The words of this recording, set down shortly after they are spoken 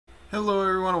Hello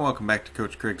everyone and welcome back to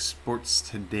Coach Craig's Sports.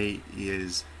 Today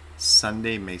is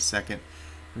Sunday, May 2nd.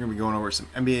 We're going to be going over some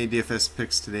NBA DFS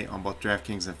picks today on both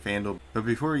DraftKings and FanDuel. But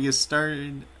before we get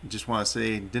started, I just want to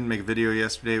say, didn't make a video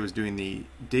yesterday. I was doing the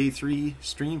Day 3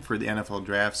 stream for the NFL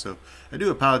Draft, so I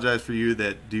do apologize for you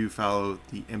that do follow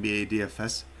the NBA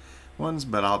DFS ones,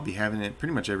 but I'll be having it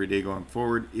pretty much every day going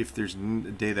forward. If there's a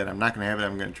day that I'm not going to have it,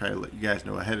 I'm going to try to let you guys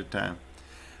know ahead of time.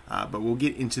 But we'll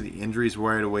get into the injuries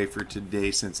right away for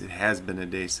today, since it has been a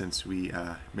day since we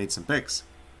made some picks.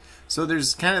 So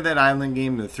there's kind of that island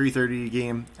game, the 3:30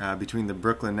 game between the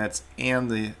Brooklyn Nets and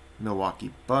the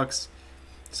Milwaukee Bucks.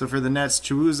 So for the Nets,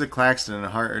 Chiuza, Claxton, and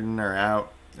Harden are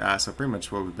out. So pretty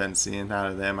much what we've been seeing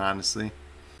out of them, honestly.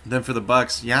 Then for the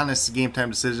Bucks, Giannis, game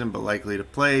time decision, but likely to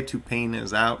play. Payne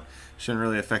is out. Shouldn't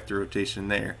really affect the rotation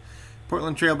there.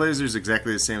 Portland Trailblazers,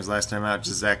 exactly the same as last time out,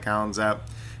 just Zach Collins out.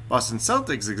 Boston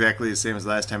Celtics, exactly the same as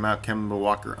last time out. Kemba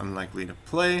Walker unlikely to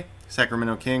play.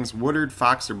 Sacramento Kings, Woodard,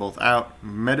 Fox are both out.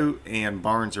 Medu and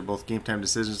Barnes are both game time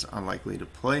decisions, unlikely to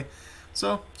play.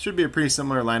 So, should be a pretty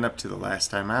similar lineup to the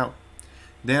last time out.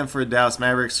 Then for Dallas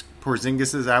Mavericks,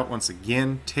 Porzingis is out once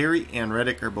again. Terry and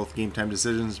Redick are both game time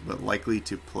decisions, but likely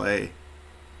to play.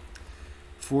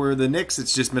 For the Knicks,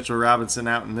 it's just Mitchell Robinson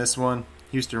out in this one.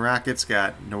 Houston Rockets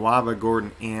got Nwaba,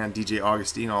 Gordon, and DJ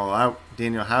Augustine all out.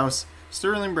 Daniel House,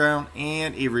 Sterling Brown,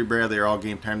 and Avery Bradley are all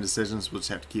game time decisions. We'll just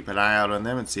have to keep an eye out on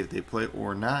them and see if they play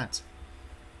or not.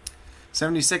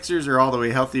 76ers are all the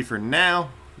way healthy for now.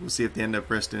 We'll see if they end up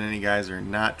resting any guys or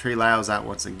not. Trey Lyles out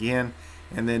once again.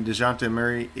 And then DeJounte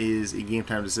Murray is a game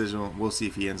time decision. We'll see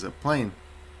if he ends up playing.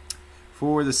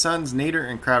 For the Suns, Nader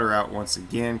and Crowder out once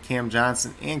again. Cam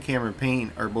Johnson and Cameron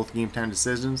Payne are both game time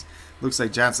decisions. Looks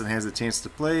like Johnson has a chance to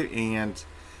play, and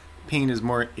Payne is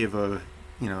more of a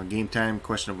game time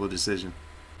questionable decision.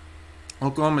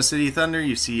 Oklahoma City Thunder,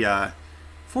 you see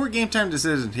 4 game time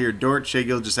decisions here. Dort, Shai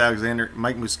Gilgeous-Alexander,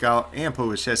 Mike Muscala, and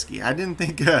Povacheski. I didn't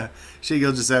think Shai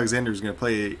Gilgeous-Alexander was going to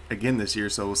play again this year,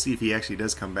 so we'll see if he actually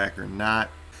does come back or not.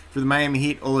 For the Miami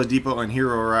Heat, Oladipo and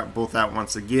Hero are both out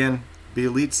once again.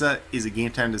 Bielitsa is a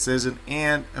game time decision,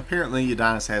 and apparently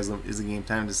Udonis Haslem is a game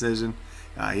time decision.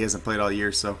 He hasn't played all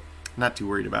year, so not too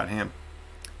worried about him.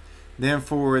 Then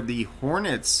for the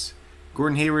Hornets,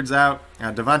 Gordon Hayward's out.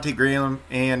 Devontae Graham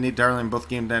and Nate Darling both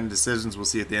game time decisions. We'll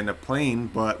see if they end up playing.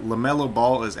 But LaMelo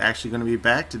Ball is actually going to be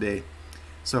back today.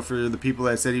 So for the people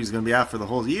that said he was going to be out for the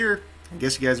whole year, I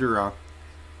guess you guys were wrong.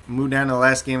 Move down to the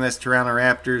last game. That's Toronto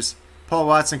Raptors. Paul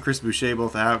Watson, Chris Boucher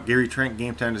both out. Gary Trent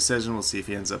game time decision. We'll see if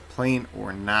he ends up playing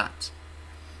or not.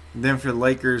 And then for the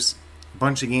Lakers, a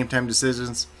bunch of game time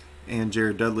decisions. And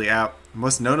Jared Dudley out.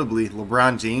 Most notably,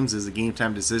 LeBron James is a game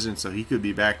time decision, so he could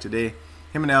be back today.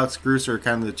 Him and Alex Grus are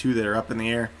kind of the two that are up in the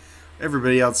air.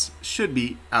 Everybody else should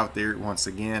be out there once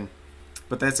again.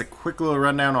 But that's a quick little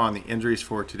rundown on the injuries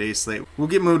for today's slate. We'll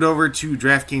get moved over to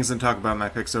DraftKings and talk about my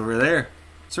picks over there.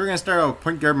 So we're going to start out with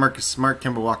point guard Marcus Smart.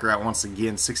 Kemba Walker out once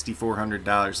again,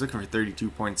 $6,400. Looking for 32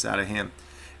 points out of him.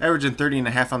 Averaging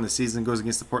 30.5 on the season. Goes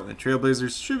against the Portland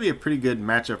Trailblazers. Should be a pretty good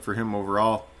matchup for him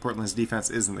overall. Portland's defense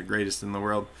isn't the greatest in the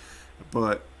world.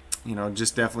 But,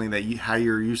 just definitely that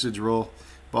higher usage role.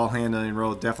 Ball handling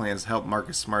role definitely has helped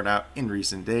Marcus Smart out in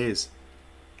recent days.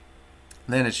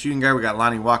 Then at shooting guard, we got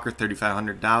Lonnie Walker,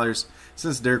 $3,500.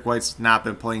 Since Derek White's not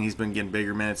been playing, he's been getting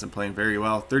bigger minutes and playing very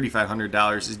well.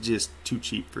 $3,500 is just too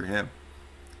cheap for him.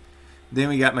 Then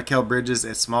we got Mikal Bridges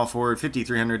at small forward,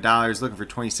 $5,300. Looking for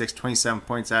 27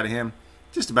 points out of him.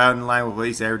 Just about in line with what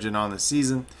he's averaging on the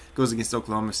season. Goes against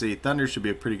Oklahoma City Thunder. Should be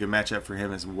a pretty good matchup for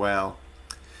him as well.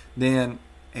 Then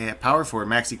at power forward,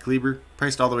 Maxi Kleber,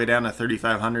 priced all the way down to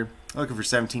 $3,500. Looking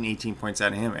for 18 points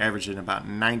out of him, averaging about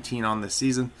 19 on the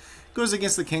season. Goes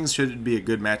against the Kings, should be a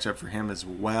good matchup for him as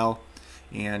well.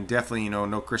 And definitely,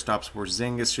 no Kristaps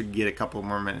Porzingis, should get a couple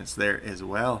more minutes there as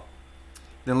well.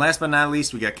 Then last but not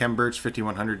least, we got Kem Birch,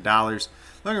 $5,100.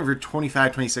 Looking for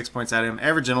 26 points out of him,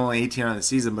 averaging only 18 on the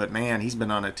season, but man, he's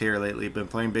been on a tear lately. Been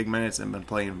playing big minutes and been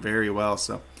playing very well.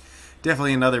 So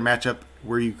definitely another matchup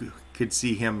where you could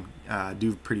see him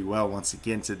do pretty well once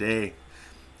again today.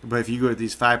 But if you go with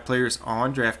these 5 players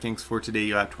on DraftKings for today,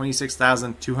 you have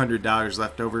 $26,200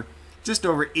 left over, just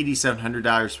over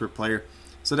 $8,700 per player.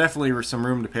 So definitely some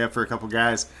room to pay up for a couple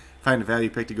guys. Find a value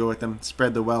pick to go with them.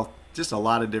 Spread the wealth. Just a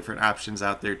lot of different options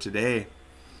out there today.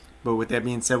 But with that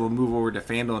being said, we'll move over to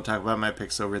FanDuel and talk about my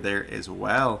picks over there as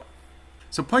well.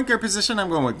 So point guard position, I'm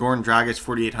going with Goran Dragic,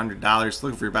 $4,800.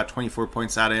 Looking for about 24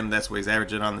 points out of him. That's what he's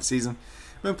averaging on the season.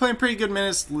 Been playing pretty good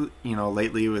minutes,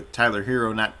 lately with Tyler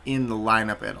Hero not in the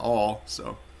lineup at all.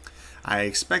 So I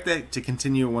expect that to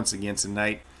continue once again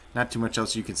tonight. Not too much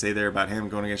else you can say there about him.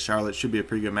 Going against Charlotte should be a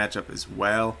pretty good matchup as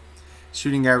well.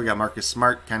 Shooting guard, we got Marcus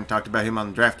Smart. Kind of talked about him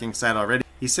on the DraftKings side already.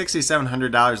 He's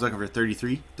 $6,700, looking for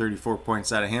 34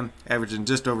 points out of him, averaging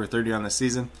just over 30 on the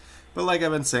season. But like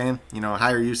I've been saying,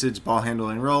 higher usage, ball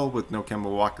handling role with no Kemba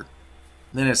Walker.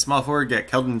 Then at small forward, got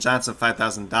Keldon Johnson,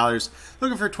 $5,000,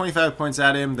 looking for 25 points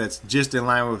out of him. That's just in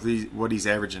line with what he's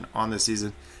averaging on the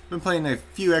season. Been playing a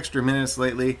few extra minutes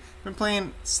lately. Been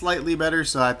playing slightly better,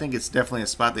 so I think it's definitely a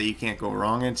spot that you can't go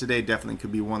wrong in today. Definitely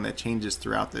could be one that changes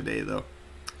throughout the day, though.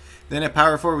 Then at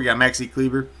power forward, we got Maxi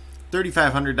Kleber,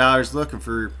 $3,500, looking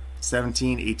for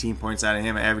 18 points out of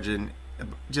him, averaging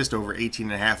just over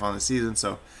 18.5 on the season.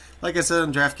 So, like I said,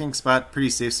 on DraftKings spot, pretty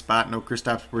safe spot. No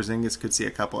Kristaps Porzingis, could see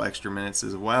a couple extra minutes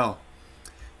as well.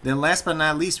 Then last but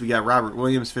not least, we got Robert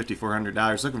Williams,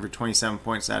 $5,400, looking for 27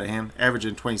 points out of him,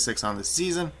 averaging 26 on the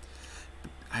season.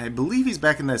 I believe he's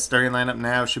back in that starting lineup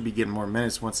now, should be getting more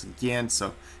minutes once again,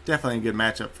 so definitely a good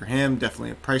matchup for him.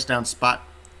 Definitely a price down spot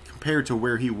compared to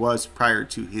where he was prior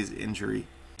to his injury.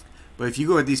 But if you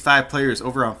go with these 5 players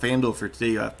over on FanDuel for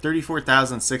today, you have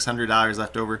 $34,600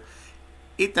 left over,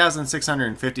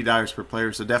 $8,650 per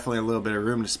player, so definitely a little bit of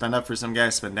room to spend up for some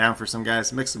guys, spend down for some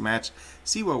guys, mix and match,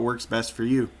 see what works best for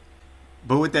you.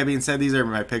 But with that being said, these are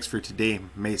my picks for today,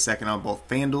 May 2nd, on both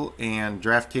FanDuel and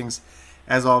DraftKings.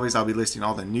 As always, I'll be listing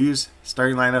all the news,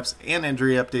 starting lineups, and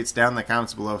injury updates down in the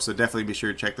comments below, so definitely be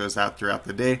sure to check those out throughout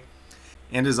the day.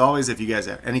 And as always, if you guys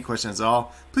have any questions at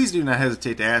all, please do not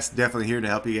hesitate to ask. Definitely here to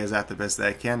help you guys out the best that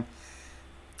I can.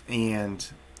 And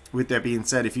with that being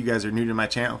said, if you guys are new to my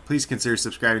channel, please consider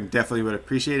subscribing. Definitely would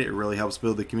appreciate it. It really helps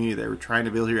build the community that we're trying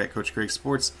to build here at Coach Craig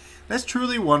Sports. That's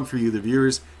truly one for you, the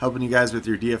viewers, helping you guys with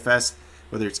your DFS,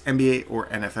 whether it's NBA or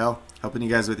NFL, helping you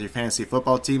guys with your fantasy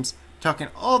football teams, talking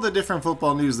all the different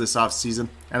football news this offseason.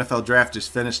 NFL draft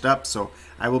just finished up, so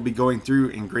I will be going through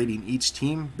and grading each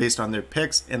team based on their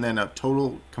picks and then a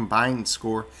total combined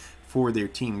score for their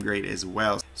team grade as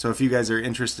well. So if you guys are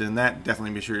interested in that,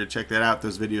 definitely be sure to check that out.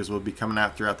 Those videos will be coming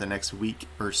out throughout the next week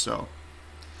or so.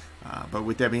 But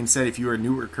with that being said, if you are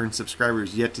new or current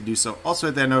subscribers yet to do so, also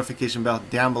hit that notification bell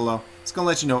down below. It's going to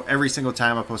let you know every single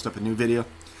time I post up a new video.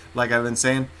 Like I've been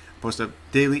saying, I post up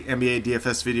daily NBA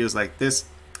DFS videos like this.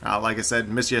 Like I said,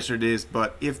 missed yesterday's,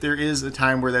 but if there is a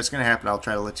time where that's going to happen, I'll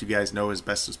try to let you guys know as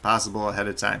best as possible ahead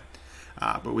of time.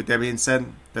 But with that being said,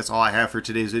 that's all I have for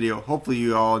today's video. Hopefully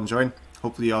you all enjoyed.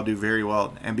 Hopefully you all do very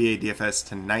well in NBA DFS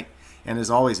tonight. And as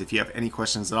always, if you have any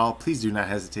questions at all, please do not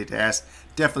hesitate to ask.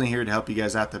 Definitely here to help you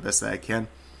guys out the best that I can.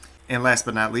 And last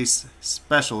but not least,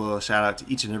 special little shout out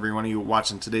to each and every one of you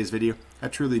watching today's video. I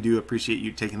truly do appreciate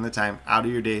you taking the time out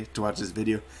of your day to watch this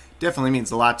video. Definitely means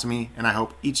a lot to me, and I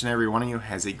hope each and every one of you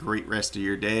has a great rest of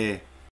your day.